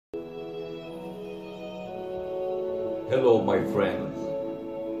Hello, my friends.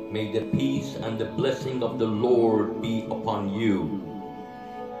 May the peace and the blessing of the Lord be upon you.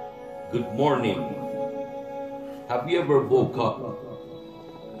 Good morning. Have you ever woke up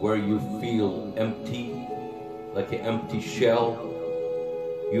where you feel empty, like an empty shell?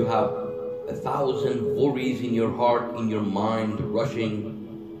 You have 1,000 worries in your heart, in your mind, rushing,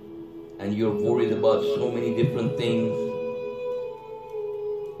 and you're worried about so many different things.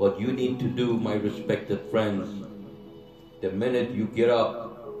 What you need to do, my respected friends, the minute you get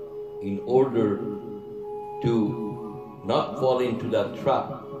up, in order to not fall into that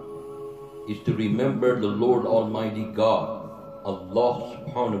trap, is to remember the Lord Almighty God, Allah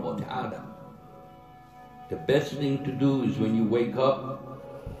subhanahu wa ta'ala. The best thing to do is when you wake up,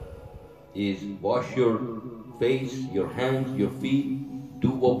 is wash your face, your hands, your feet, do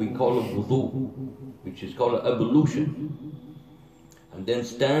what we call a wudu, which is called ablution, and then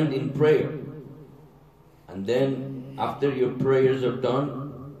stand in prayer. And then after your prayers are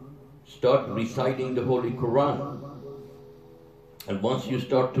done, start reciting the Holy Quran. And once you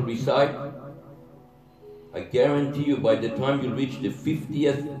start to recite, I guarantee you by the time you reach the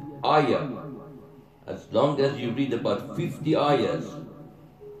 50th ayah, as long as you read about 50 ayahs,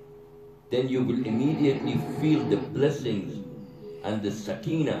 then you will immediately feel the blessings and the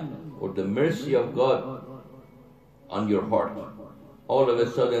sakina, or the mercy of God on your heart. All of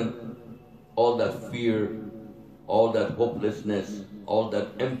a sudden, all that fear, all that hopelessness, all that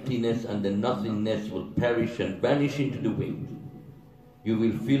emptiness and the nothingness will perish and vanish into the wind. You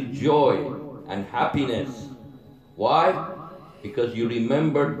will feel joy and happiness. Why? Because you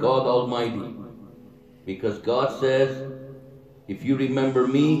remembered God Almighty. Because God says, if you remember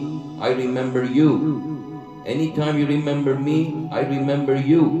me, I remember you. Anytime you remember me, I remember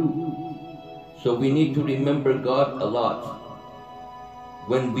you. So we need to remember God a lot.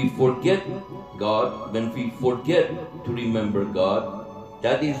 When we forget God, when we forget to remember God,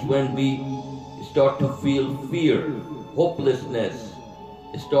 that is when we start to feel fear, hopelessness.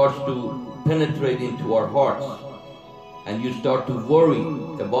 It starts to penetrate into our hearts, and you start to worry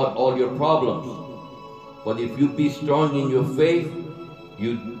about all your problems. But if you be strong in your faith,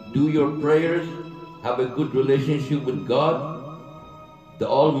 you do your prayers, have a good relationship with God, the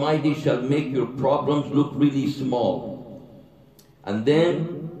Almighty shall make your problems look really small. And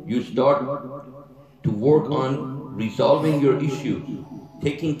then you start to work on resolving your issues,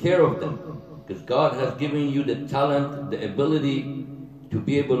 taking care of them, because God has given you the talent, the ability to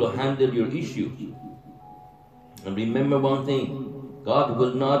be able to handle your issues. And remember one thing, God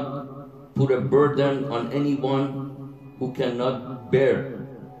will not put a burden on anyone who cannot bear.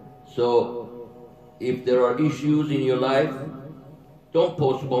 So if there are issues in your life, don't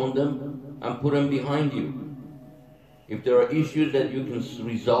postpone them and put them behind you. If there are issues that you can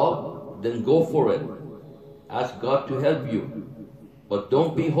resolve, then go for it. Ask God to help you. But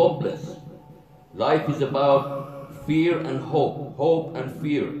don't be hopeless. Life is about fear and hope, hope and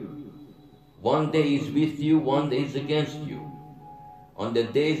fear. One day is with you, one day is against you. On the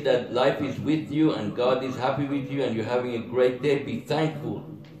days that life is with you and God is happy with you and you're having a great day, be thankful.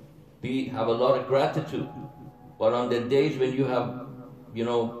 Have a lot of gratitude. But on the days when you have,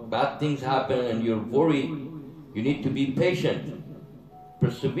 bad things happen and you're worried, you need to be patient,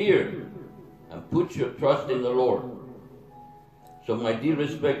 persevere, and put your trust in the Lord. So my dear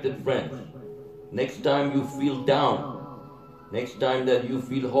respected friends, next time you feel down, next time that you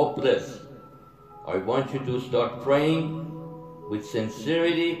feel hopeless, I want you to start praying with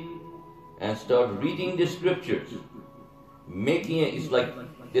sincerity and start reading the scriptures. It's like,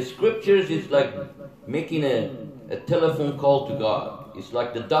 the scriptures is like making a telephone call to God. It's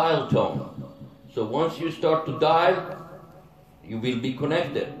like the dial tone. So once you start to dial, you will be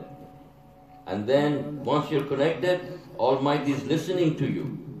connected. And then once you're connected, Almighty is listening to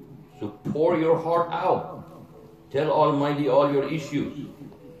you. So pour your heart out. Tell Almighty all your issues.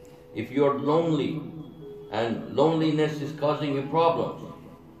 If you're lonely and loneliness is causing you problems,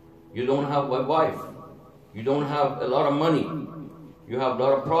 you don't have a wife, you don't have a lot of money, you have a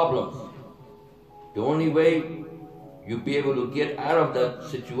lot of problems, the only way you'll be able to get out of that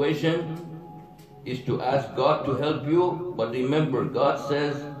situation is to ask God to help you. But remember, God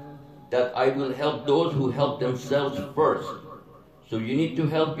says that I will help those who help themselves first. So you need to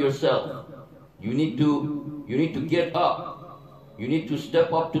help yourself. You need to get up. You need to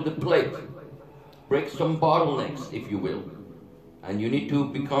step up to the plate. Break some bottlenecks, if you will. And you need to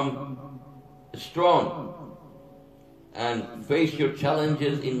become strong and face your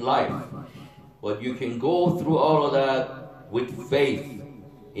challenges in life. But you can go through all of that with faith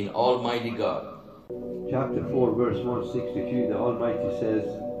in Almighty God. Chapter 4, verse 162, the Almighty says,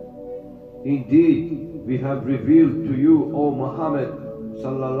 Indeed, we have revealed to you, O Muhammad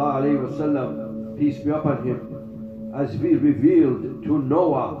sallallahu alaihi wasallam, peace be upon him, as we revealed to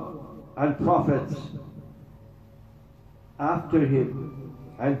Noah and prophets after him,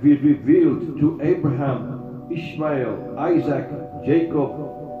 and we revealed to Abraham, Ishmael, Isaac,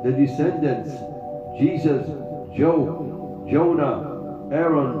 Jacob, the descendants, Jesus, Job, Jonah,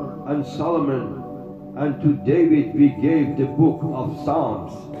 Aaron, and Solomon, and to David we gave the book of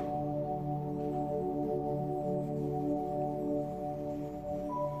Psalms.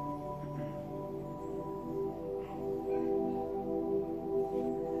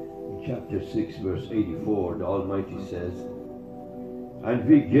 Chapter 6, verse 84, the Almighty says, "And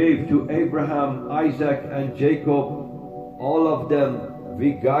we gave to Abraham, Isaac, and Jacob, all of them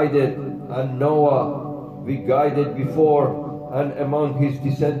we guided, and Noah we guided before, and among his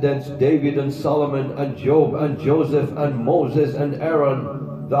descendants David and Solomon and Job and Joseph and Moses and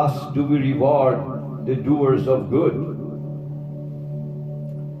Aaron. Thus do we reward the doers of good."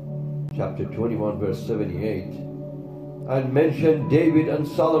 Chapter 21, verse 78, "And mention David and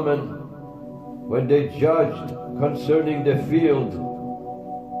Solomon when they judged concerning the field,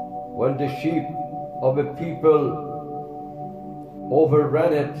 when the sheep of a people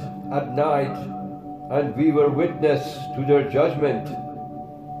overran it at night, and we were witness to their judgment."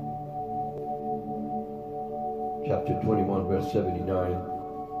 Chapter 21, verse 79.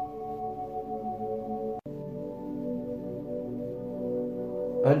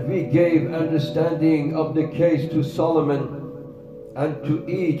 "And we gave understanding of the case to Solomon, and to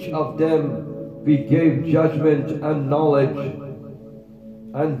each of them we gave judgment and knowledge,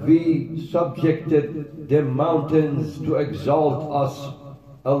 and we subjected the mountains to exalt us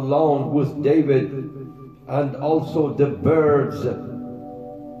along with David, and also the birds,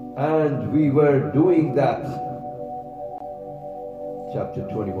 and we were doing that." Chapter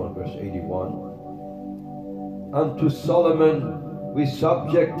 21, verse 81. "And to Solomon we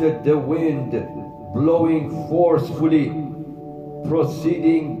subjected the wind, blowing forcefully,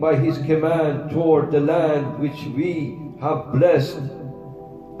 proceeding by his command toward the land which we have blessed,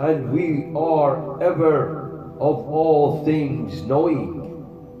 and we are ever of all things knowing."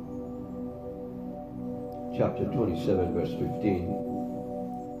 Chapter 27, verse 15.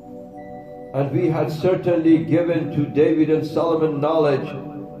 "And we had certainly given to David and Solomon knowledge,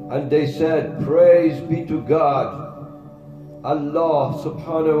 and they said, Praise be to God, Allah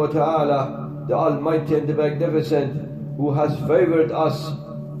subhanahu wa ta'ala, the Almighty and the Magnificent, who has favored us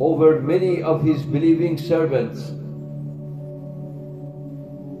over many of his believing servants."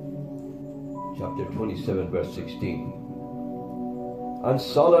 Chapter 27, verse 16. "And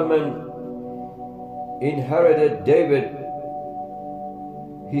Solomon inherited David.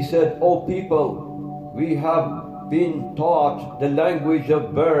 He said, O people, we have been taught the language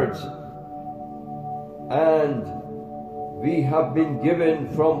of birds, and we have been given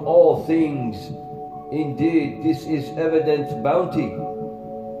from all things. Indeed, this is evident bounty."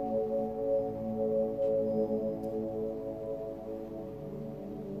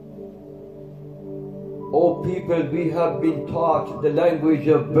 O people, we have been taught the language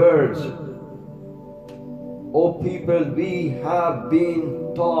of birds. O people, we have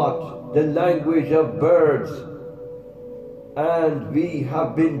been taught the language of birds, and we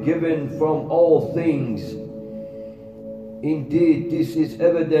have been given from all things. Indeed, this is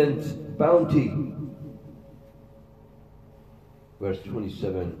evident bounty. Verse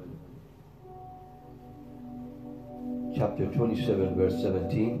 27, chapter 27, verse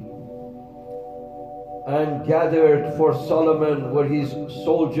 17. "And gathered for Solomon were his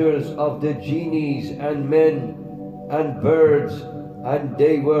soldiers of the genies and men and birds, and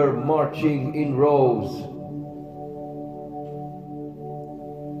they were marching in rows,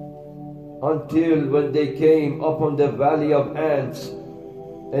 until when they came upon the valley of ants,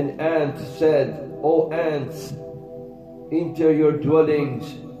 an ant said, O ants, enter your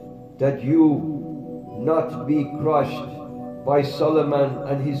dwellings, that you not be crushed by Solomon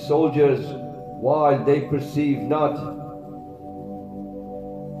and his soldiers, while they perceive not.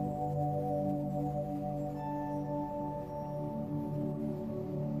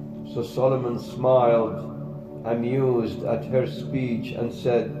 So Solomon smiled, amused at her speech, and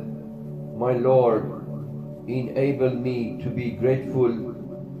said, My Lord, enable me to be grateful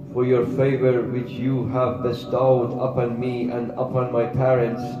for your favor which you have bestowed upon me and upon my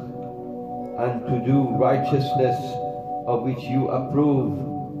parents, and to do righteousness of which you approve,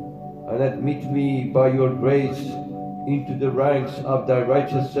 and admit me by your grace into the ranks of thy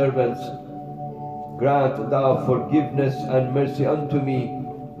righteous servants. Grant thou forgiveness and mercy unto me,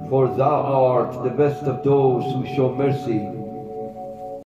 for thou art the best of those who show mercy.